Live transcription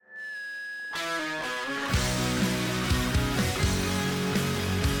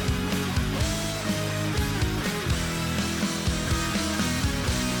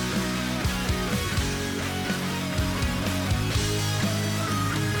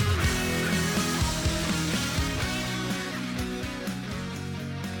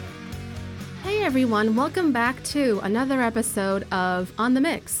Hey everyone, welcome back to another episode of On the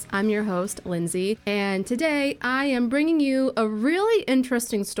Mix. I'm your host, Lindsay, and today I am bringing you a really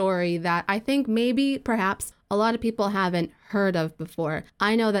interesting story that I think perhaps a lot of people haven't heard of before.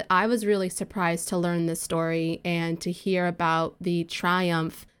 I know that I was really surprised to learn this story and to hear about the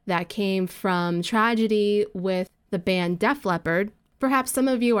triumph that came from tragedy with the band Def Leppard. Perhaps some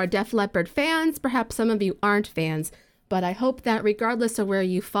of you are Def Leppard fans, perhaps some of you aren't fans. But I hope that regardless of where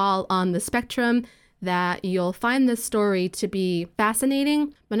you fall on the spectrum, that you'll find this story to be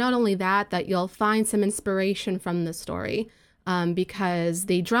fascinating. But not only that you'll find some inspiration from the story. Because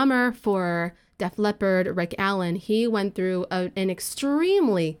the drummer for Def Leppard, Rick Allen, he went through an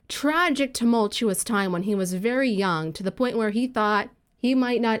extremely tragic, tumultuous time when he was very young, to the point where he thought he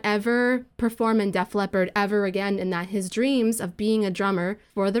might not ever perform in Def Leppard ever again, and that his dreams of being a drummer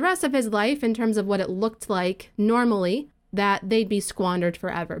for the rest of his life, in terms of what it looked like normally, that they'd be squandered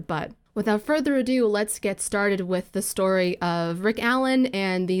forever. But without further ado, let's get started with the story of Rick Allen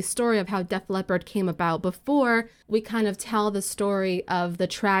and the story of how Def Leppard came about before we kind of tell the story of the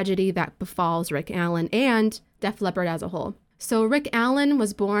tragedy that befalls Rick Allen and Def Leppard as a whole. So Rick Allen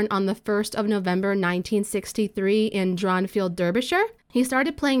was born on the 1st of November 1963 in Dronfield, Derbyshire. He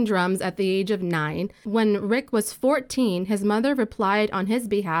started playing drums at the age of 9. When Rick was 14, his mother replied on his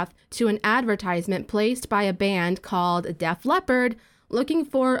behalf to an advertisement placed by a band called Def Leppard, looking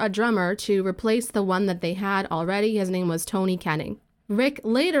for a drummer to replace the one that they had already. His name was Tony Kenning. Rick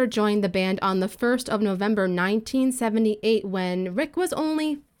later joined the band on the 1st of November 1978 when Rick was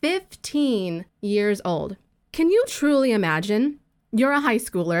only 15 years old. Can you truly imagine? You're a high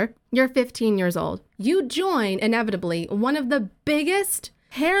schooler, you're 15 years old. You join, inevitably, one of the biggest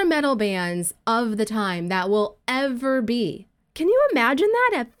hair metal bands of the time that will ever be. Can you imagine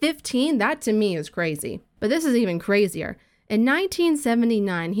that at 15? That to me is crazy. But this is even crazier. In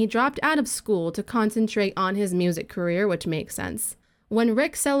 1979, he dropped out of school to concentrate on his music career, which makes sense. When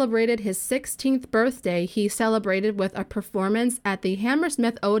Rick celebrated his 16th birthday, he celebrated with a performance at the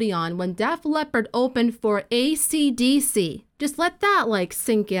Hammersmith Odeon when Def Leppard opened for AC/DC. Just let that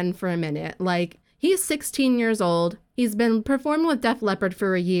sink in for a minute. He's 16 years old. He's been performing with Def Leppard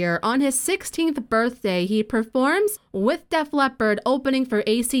for a year. On his 16th birthday, he performs with Def Leppard opening for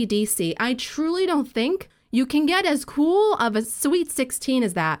AC/DC. I truly don't think you can get as cool of a sweet 16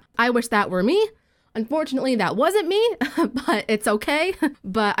 as that. I wish that were me. Unfortunately, that wasn't me, but it's okay.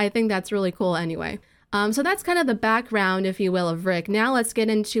 But I think that's really cool anyway. So that's kind of the background, if you will, of Rick. Now let's get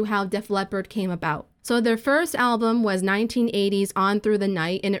into how Def Leppard came about. So their first album was 1980's On Through the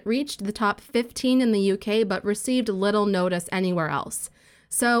Night, and it reached the top 15 in the UK, but received little notice anywhere else.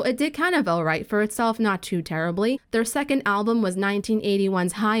 So it did kind of alright for itself, not too terribly. Their second album was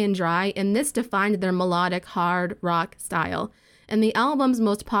 1981's High and Dry, and this defined their melodic hard rock style. And the album's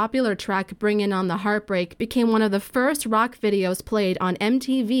most popular track, Bringin' on the Heartbreak, became one of the first rock videos played on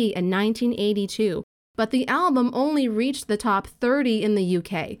MTV in 1982. But the album only reached the top 30 in the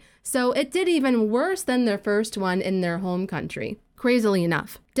UK, so it did even worse than their first one in their home country. Crazily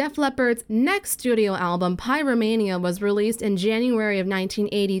enough, Def Leppard's next studio album, Pyromania, was released in January of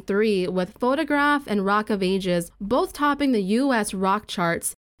 1983, with Photograph and Rock of Ages both topping the US rock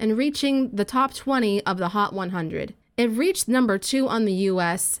charts and reaching the top 20 of the Hot 100. It reached number 2 on the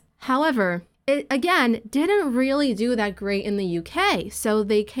US. However, it again didn't really do that great in the UK. So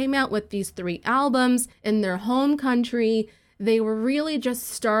they came out with these 3 albums in their home country. They were really just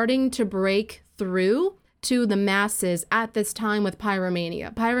starting to break through to the masses at this time with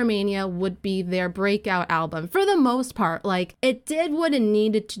Pyromania. Pyromania would be their breakout album for the most part. It did what it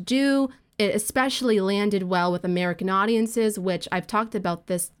needed to do. It especially landed well with American audiences, which I've talked about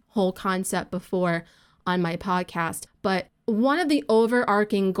this whole concept before on my podcast. But one of the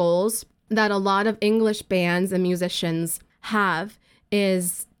overarching goals that a lot of English bands and musicians have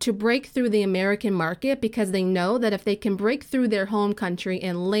is to break through the American market, because they know that if they can break through their home country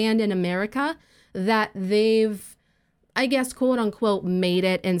and land in America, that they've, I guess, quote unquote, made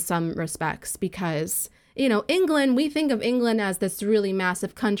it in some respects. Because, England, we think of England as this really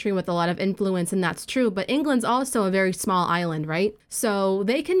massive country with a lot of influence, and that's true, but England's also a very small island, right? So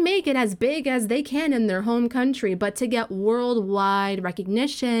they can make it as big as they can in their home country, but to get worldwide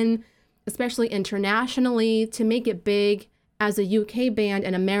recognition, especially internationally, to make it big as a UK band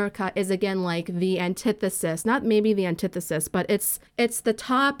in America is again the antithesis, not maybe the antithesis, but it's the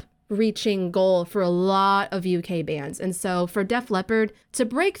top reaching goal for a lot of UK bands. And so for Def Leppard to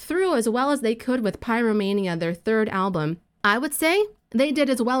break through as well as they could with Pyromania, their third album, I would say they did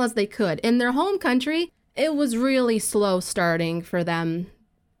as well as they could. In their home country, it was really slow starting for them.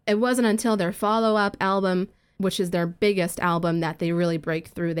 It wasn't until their follow-up album, which is their biggest album, that they really break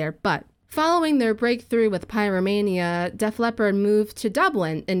through there. But Following their breakthrough with Pyromania, Def Leppard moved to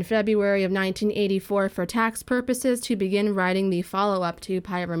Dublin in February of 1984 for tax purposes to begin writing the follow-up to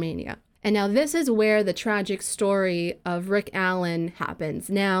Pyromania. And now this is where the tragic story of Rick Allen happens.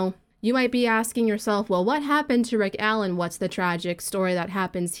 Now, you might be asking yourself, well, what happened to Rick Allen? What's the tragic story that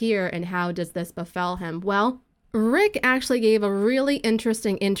happens here, and how does this befell him? Well, Rick actually gave a really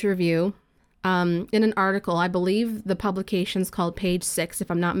interesting interview in an article. I believe the publication's called Page 6, if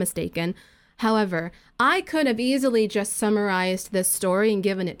I'm not mistaken. However, I could have easily just summarized this story and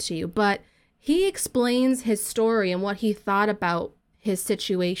given it to you, but he explains his story and what he thought about his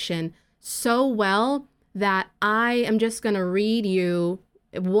situation so well that I am just going to read you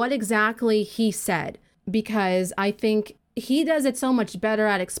what exactly he said, because I think he does it so much better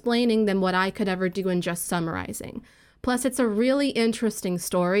at explaining than what I could ever do in just summarizing. Plus, it's a really interesting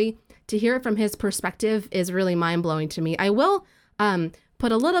story. To hear it from his perspective is really mind-blowing to me. I will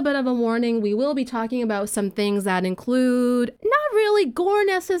put a little bit of a warning. We will be talking about some things that include not really gore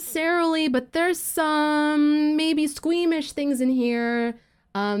necessarily, but there's some maybe squeamish things in here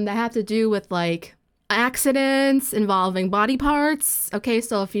that have to do with like accidents involving body parts. Okay,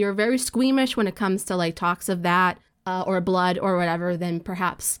 so if you're very squeamish when it comes to like talks of that or blood or whatever, then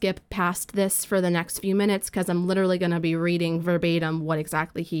perhaps skip past this for the next few minutes, because I'm literally going to be reading verbatim what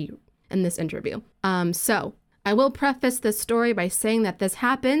exactly he in this interview. So I will preface this story by saying that this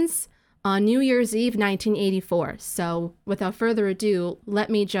happens on New Year's Eve, 1984. So without further ado, let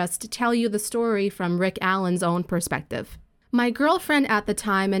me just tell you the story from Rick Allen's own perspective. My girlfriend at the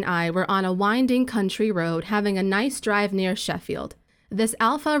time and I were on a winding country road having a nice drive near Sheffield. This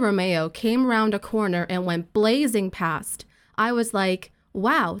Alfa Romeo came round a corner and went blazing past. I was like,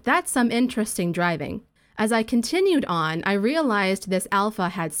 wow, that's some interesting driving. As I continued on, I realized this Alfa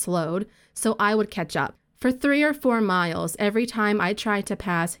had slowed, so I would catch up. For 3 or 4 miles, every time I tried to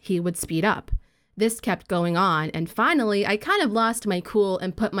pass, he would speed up. This kept going on, and finally, I kind of lost my cool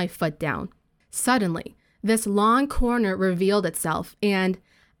and put my foot down. Suddenly, this long corner revealed itself, and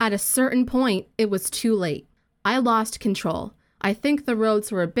at a certain point, it was too late. I lost control. I think the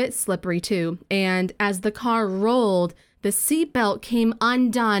roads were a bit slippery too, and as the car rolled, the seatbelt came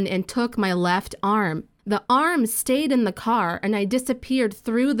undone and took my left arm. The arm stayed in the car, and I disappeared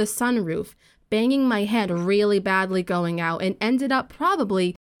through the sunroof, banging my head really badly going out, and ended up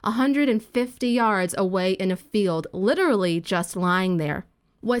probably 150 yards away in a field, literally just lying there.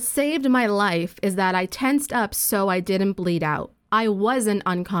 What saved my life is that I tensed up so I didn't bleed out. I wasn't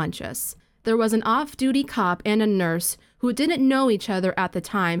unconscious. There was an off-duty cop and a nurse who didn't know each other at the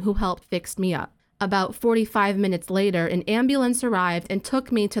time who helped fix me up. About 45 minutes later, an ambulance arrived and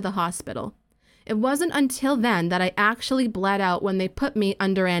took me to the hospital. It wasn't until then that I actually bled out when they put me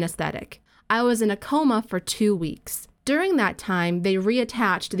under anesthetic. I was in a coma for 2 weeks. During that time, they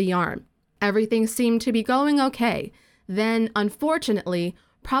reattached the arm. Everything seemed to be going okay. Then, unfortunately,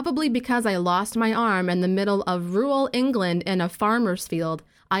 probably because I lost my arm in the middle of rural England in a farmer's field,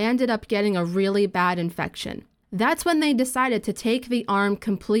 I ended up getting a really bad infection. That's when they decided to take the arm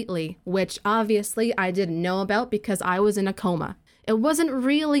completely, which obviously I didn't know about because I was in a coma. It wasn't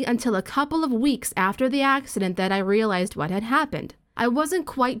really until a couple of weeks after the accident that I realized what had happened. I wasn't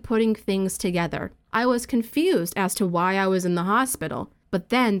quite putting things together. I was confused as to why I was in the hospital, but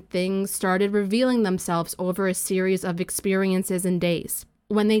then things started revealing themselves over a series of experiences and days.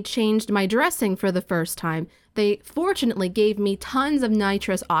 When they changed my dressing for the first time, they fortunately gave me tons of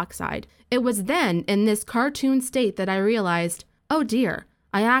nitrous oxide. It was then, in this cartoon state, that I realized, oh dear,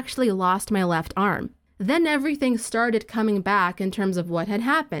 I actually lost my left arm. Then everything started coming back in terms of what had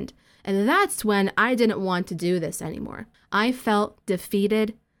happened, and that's when I didn't want to do this anymore. I felt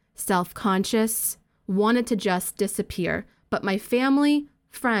defeated, self-conscious, wanted to just disappear, but my family,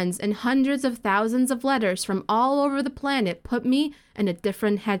 friends, and hundreds of thousands of letters from all over the planet put me in a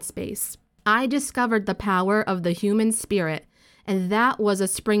different headspace. I discovered the power of the human spirit, and that was a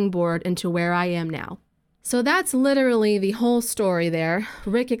springboard into where I am now. So that's literally the whole story there.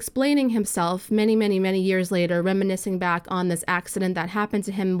 Rick explaining himself many years later, reminiscing back on this accident that happened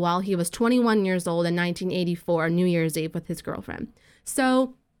to him while he was 21 years old in 1984, New Year's Eve with his girlfriend.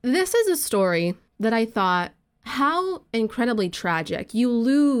 So this is a story that I thought, how incredibly tragic. You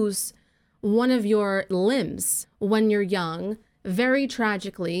lose one of your limbs when you're young, very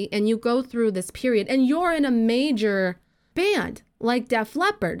tragically, and you go through this period, and you're in a major band like Def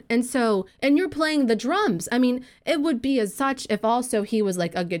Leppard, and you're playing the drums. I mean, it would be as such if also he was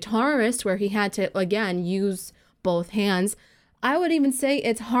like a guitarist where he had to, again, use both hands. I would even say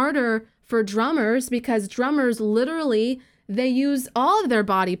it's harder for drummers because drummers literally, they use all of their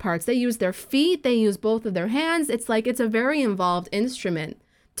body parts. They use their feet, they use both of their hands. It's like, it's a very involved instrument.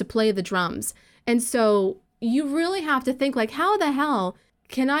 to play the drums. And so you really have to think like, how the hell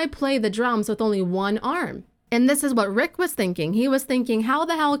can I play the drums with only one arm? And this is what Rick was thinking. He was thinking, how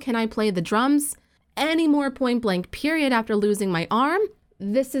the hell can I play the drums any more point blank period after losing my arm?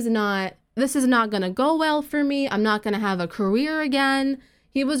 This is not going to go well for me. I'm not going to have a career again.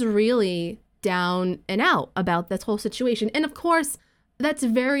 He was really down and out about this whole situation. And of course, that's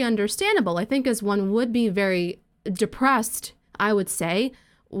very understandable. I think as one would be very depressed, I would say,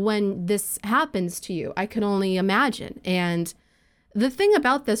 when this happens to you. I can only imagine. And the thing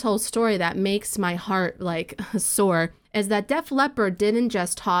about this whole story that makes my heart like sore is that Def Leppard didn't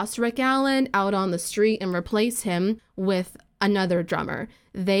just toss Rick Allen out on the street and replace him with another drummer.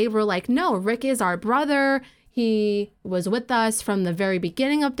 They were like, no, Rick is our brother. He was with us from the very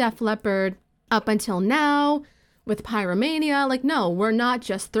beginning of Def Leppard up until now with Pyromania. Like, no, we're not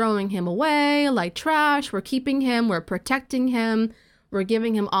just throwing him away like trash. We're keeping him. We're protecting him. We're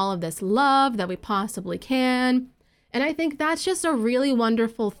giving him all of this love that we possibly can. And I think that's just a really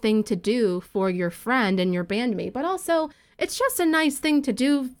wonderful thing to do for your friend and your bandmate. But also, it's just a nice thing to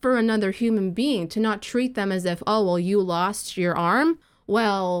do for another human being, to not treat them as if, oh, well, you lost your arm.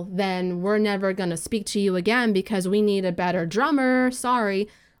 Well, then we're never going to speak to you again because we need a better drummer. Sorry.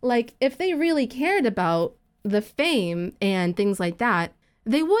 Like, if they really cared about the fame and things like that,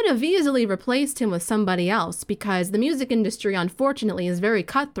 they would have easily replaced him with somebody else, because the music industry, unfortunately, is very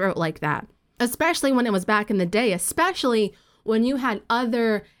cutthroat like that. Especially when it was back in the day, especially when you had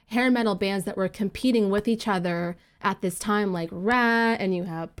other hair metal bands that were competing with each other at this time, like Rat, and you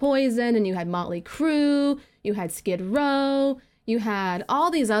had Poison, and you had Motley Crue, you had Skid Row, you had all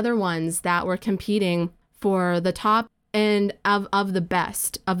these other ones that were competing for the top end of the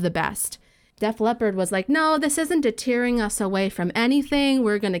best of the best. Def Leppard was like, no, this isn't deterring us away from anything.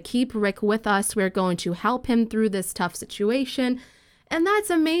 We're going to keep Rick with us. We're going to help him through this tough situation. And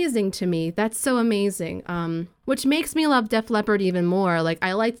that's amazing to me. That's so amazing. Which makes me love Def Leppard even more. Like,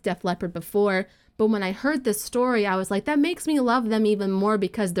 I liked Def Leppard before, but when I heard this story, I was like, that makes me love them even more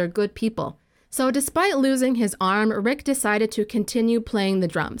because they're good people. So despite losing his arm, Rick decided to continue playing the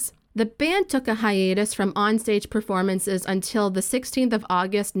drums. The band took a hiatus from onstage performances until the 16th of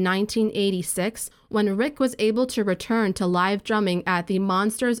August, 1986, when Rick was able to return to live drumming at the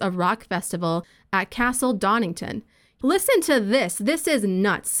Monsters of Rock Festival at Castle Donington. Listen to this. This is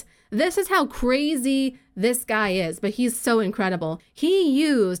nuts. This is how crazy this guy is, but he's so incredible. He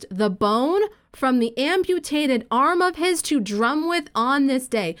used the bone from the amputated arm of his to drum with on this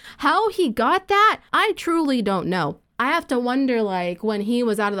day. How he got that, I truly don't know. I have to wonder, like, when he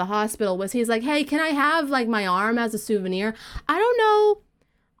was out of the hospital, was he's like, hey, can I have, like, my arm as a souvenir? I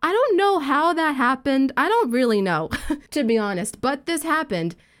don't know how that happened. I don't really know, to be honest, but this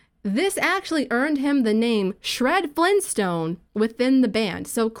happened. This actually earned him the name Shred Flintstone within the band.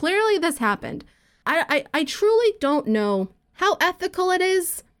 So clearly this happened. I truly don't know how ethical it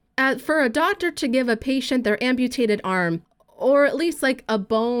is for a doctor to give a patient their amputated arm, or at least like a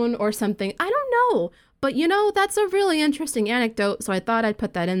bone or something. I don't know. But you know, that's a really interesting anecdote, so I thought I'd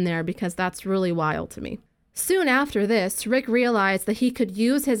put that in there because that's really wild to me. Soon after this, Rick realized that he could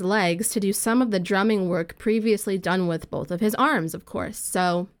use his legs to do some of the drumming work previously done with both of his arms, of course.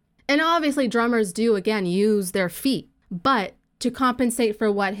 So, and obviously drummers do, again, use their feet. But to compensate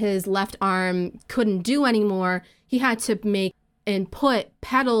for what his left arm couldn't do anymore, he had to make and put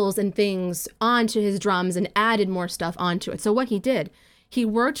pedals and things onto his drums and added more stuff onto it. So what he did, he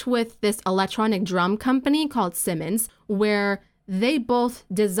worked with this electronic drum company called Simmons, where they both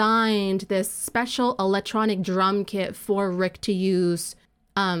designed this special electronic drum kit for Rick to use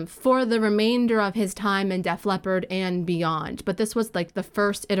for the remainder of his time in Def Leppard and beyond. But this was like the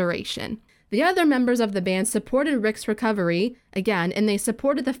first iteration. The other members of the band supported Rick's recovery, again, and they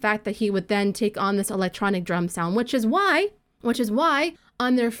supported the fact that he would then take on this electronic drum sound, which is why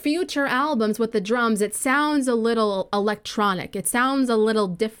on their future albums with the drums, it sounds a little electronic. It sounds a little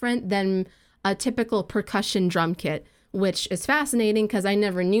different than a typical percussion drum kit, which is fascinating because I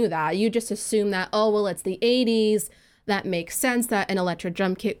never knew that. You just assume that, oh, well, it's the 80s. That makes sense that an electric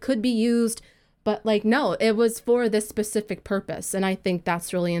drum kit could be used. But like, no, it was for this specific purpose. And I think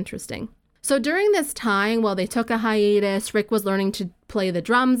that's really interesting. So during this time, while they took a hiatus, Rick was learning to play the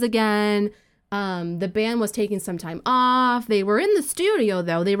drums again. The band was taking some time off. They were in the studio,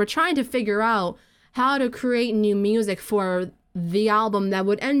 though. They were trying to figure out how to create new music for the album that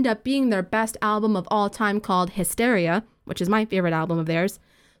would end up being their best album of all time, called Hysteria, which is my favorite album of theirs.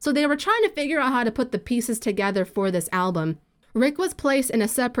 So they were trying to figure out how to put the pieces together for this album. Rick was placed in a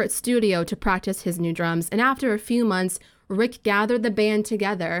separate studio to practice his new drums, and after a few months, Rick gathered the band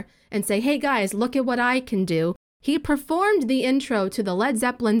together and say, hey guys, look at what I can do. he performed the intro to the Led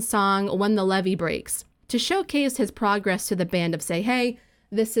Zeppelin song When the Levee Breaks to showcase his progress to the band of say, hey,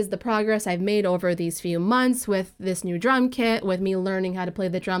 this is the progress I've made over these few months with this new drum kit, with me learning how to play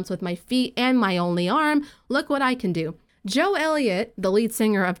the drums with my feet and my only arm. Look what I can do. Joe Elliott, the lead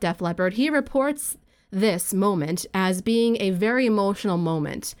singer of Def Leppard, he reports this moment as being a very emotional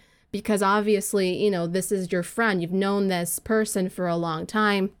moment because obviously, this is your friend. You've known this person for a long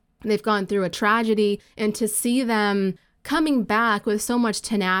time. They've gone through a tragedy, and to see them coming back with so much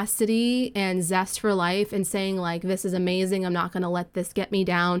tenacity and zest for life and saying like, this is amazing, I'm not going to let this get me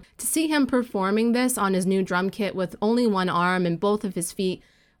down. To see him performing this on his new drum kit with only one arm and both of his feet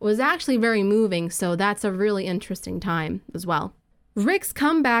was actually very moving. So that's a really interesting time as well. Rick's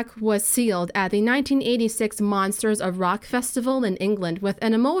comeback was sealed at the 1986 Monsters of Rock Festival in England with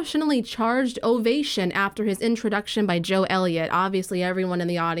an emotionally charged ovation after his introduction by Joe Elliott. Obviously, everyone in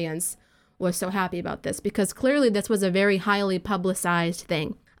the audience was so happy about this because clearly this was a very highly publicized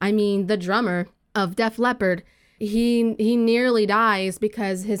thing. I mean, the drummer of Def Leppard, he nearly dies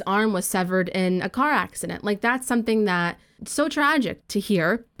because his arm was severed in a car accident. Like, that's something that so tragic to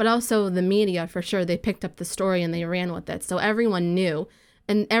hear, but also the media, for sure, they picked up the story and they ran with it. So everyone knew,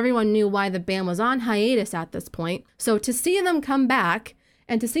 and everyone knew why the band was on hiatus at this point. So to see them come back,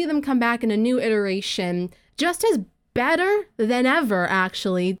 and to see them come back in a new iteration, just as better than ever,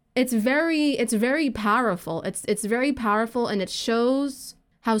 actually, it's very powerful. It's very powerful, and it shows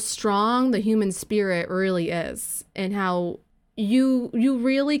how strong the human spirit really is, and how you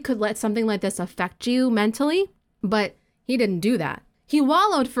really could let something like this affect you mentally, but he didn't do that. He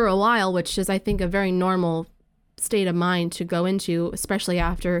wallowed for a while, which is, I think, a very normal state of mind to go into, especially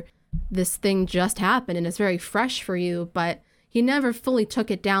after this thing just happened and it's very fresh for you, but he never fully took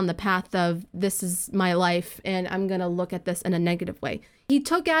it down the path of, this is my life and I'm going to look at this in a negative way. He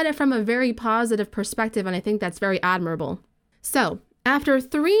took at it from a very positive perspective, and I think that's very admirable. So, after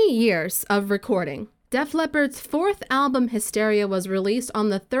 3 years of recording, Def Leppard's fourth album, Hysteria, was released on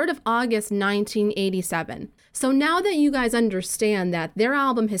the 3rd of August, 1987. So now that you guys understand that their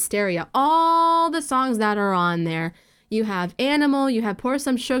album, Hysteria, all the songs that are on there, you have Animal, you have Pour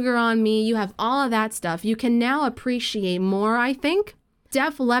Some Sugar on Me, you have all of that stuff, you can now appreciate more, I think,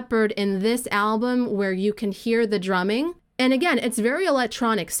 Def Leppard in this album where you can hear the drumming. And again, it's very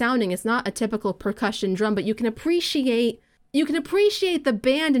electronic sounding. It's not a typical percussion drum, but you can appreciate the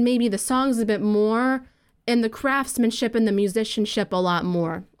band and maybe the songs a bit more, and the craftsmanship and the musicianship a lot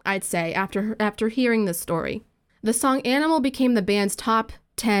more, I'd say, after hearing this story. The song Animal became the band's top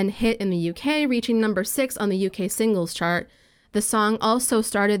 10 hit in the UK, reaching number 6 on the UK singles chart. The song also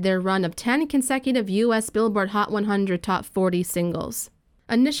started their run of 10 consecutive US Billboard Hot 100 Top 40 singles.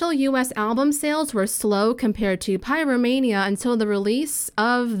 Initial US album sales were slow compared to Pyromania until the release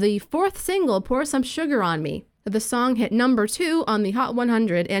of the fourth single, Pour Some Sugar on Me. The song hit number 2 on the Hot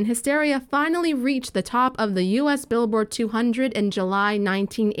 100, and Hysteria finally reached the top of the US Billboard 200 in July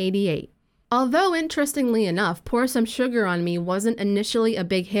 1988. Although, interestingly enough, Pour Some Sugar on Me wasn't initially a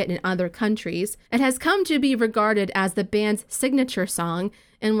big hit in other countries, it has come to be regarded as the band's signature song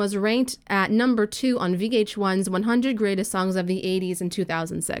and was ranked at number 2 on VH1's 100 Greatest Songs of the 80s in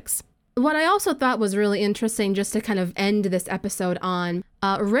 2006. What I also thought was really interesting, just to kind of end this episode on,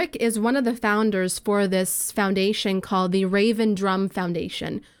 Rick is one of the founders for this foundation called the Raven Drum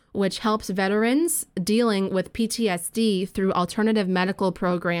Foundation, which helps veterans dealing with PTSD through alternative medical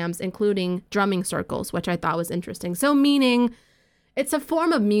programs, including drumming circles, which I thought was interesting. So meaning it's a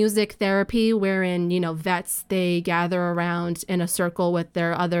form of music therapy wherein, vets, they gather around in a circle with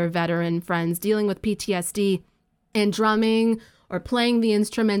their other veteran friends dealing with PTSD, and drumming or playing the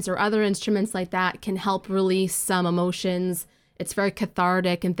instruments or other instruments like that can help release some emotions. It's very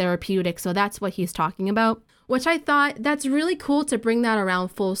cathartic and therapeutic. So that's what he's talking about, which I thought that's really cool to bring that around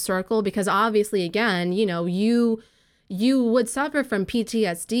full circle, because obviously, again, you would suffer from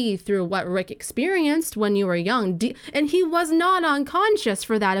PTSD through what Rick experienced when you were young. And he was not unconscious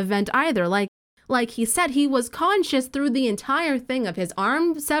for that event either. Like he said, he was conscious through the entire thing of his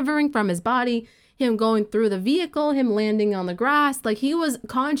arm severing from his body, him going through the vehicle, him landing on the grass. Like, he was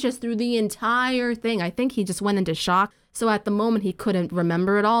conscious through the entire thing. I think he just went into shock. So at the moment, he couldn't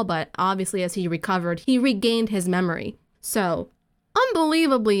remember it all. But obviously, as he recovered, he regained his memory. So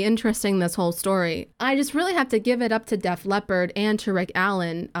unbelievably interesting, this whole story. I just really have to give it up to Def Leppard and to Rick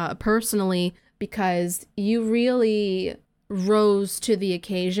Allen personally, because you really rose to the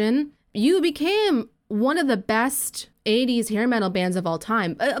occasion. You became one of the best 80s hair metal bands of all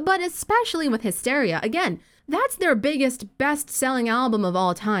time, but especially with Hysteria. Again, that's their biggest, best-selling album of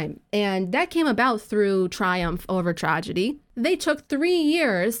all time, and that came about through triumph over tragedy. They took 3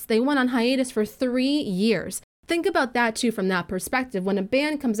 years. They went on hiatus for 3 years. think about that too from that perspective. When a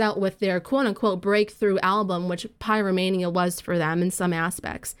band comes out with their quote-unquote breakthrough album, which Pyromania was for them in some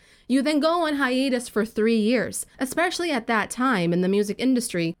aspects, you then go on hiatus for 3 years. Especially at that time in the music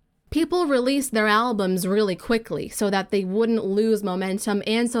industry, people released their albums really quickly so that they wouldn't lose momentum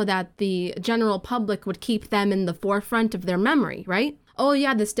and so that the general public would keep them in the forefront of their memory, right? Oh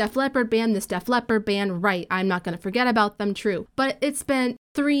yeah, this Def Leppard band, right, I'm not going to forget about them, true. But it's been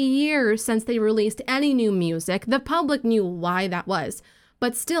 3 years since they released any new music. The public knew why that was,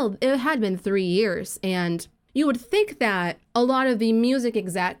 but still, it had been 3 years, and you would think that a lot of the music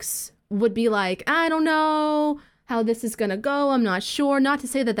execs would be like, I don't know how this is going to go, I'm not sure. Not to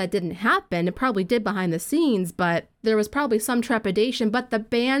say that that didn't happen, it probably did behind the scenes, but there was probably some trepidation, but the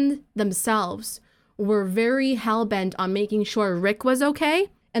band themselves were very hell-bent on making sure Rick was okay,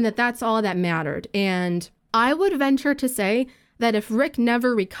 and that's all that mattered. And I would venture to say that if Rick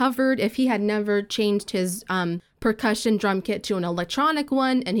never recovered, if he had never changed his percussion drum kit to an electronic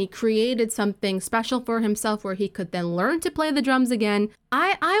one, and he created something special for himself where he could then learn to play the drums again,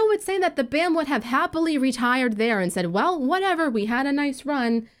 I would say that the band would have happily retired there and said, well, whatever, we had a nice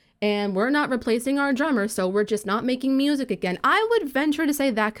run, and we're not replacing our drummer, so we're just not making music again. I would venture to say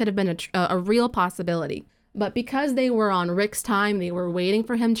that could have been a real possibility. But because they were on Rick's time, they were waiting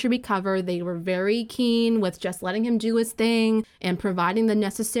for him to recover, they were very keen with just letting him do his thing and providing the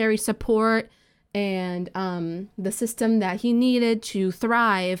necessary support and the system that he needed to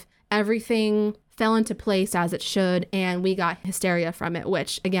thrive, everything fell into place as it should, and we got Hysteria from it,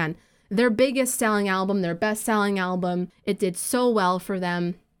 which, again, their biggest selling album, their best-selling album, it did so well for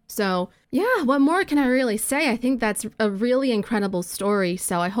them. So yeah, what more can I really say? I think that's a really incredible story.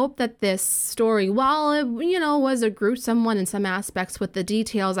 So I hope that this story, while it, was a gruesome one in some aspects with the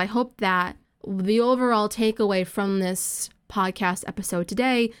details, I hope that the overall takeaway from this podcast episode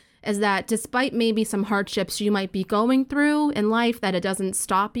today is that despite maybe some hardships you might be going through in life, that it doesn't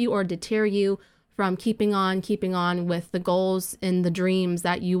stop you or deter you from keeping on with the goals and the dreams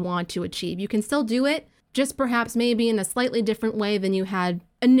that you want to achieve. You can still do it, just perhaps maybe in a slightly different way than you had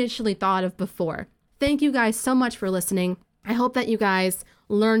initially thought of before. Thank you guys so much for listening. I hope that you guys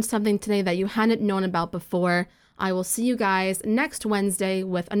learned something today that you hadn't known about before. I will see you guys next Wednesday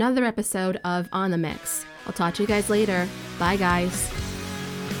with another episode of On the Mix. I'll talk to you guys later. Bye, guys.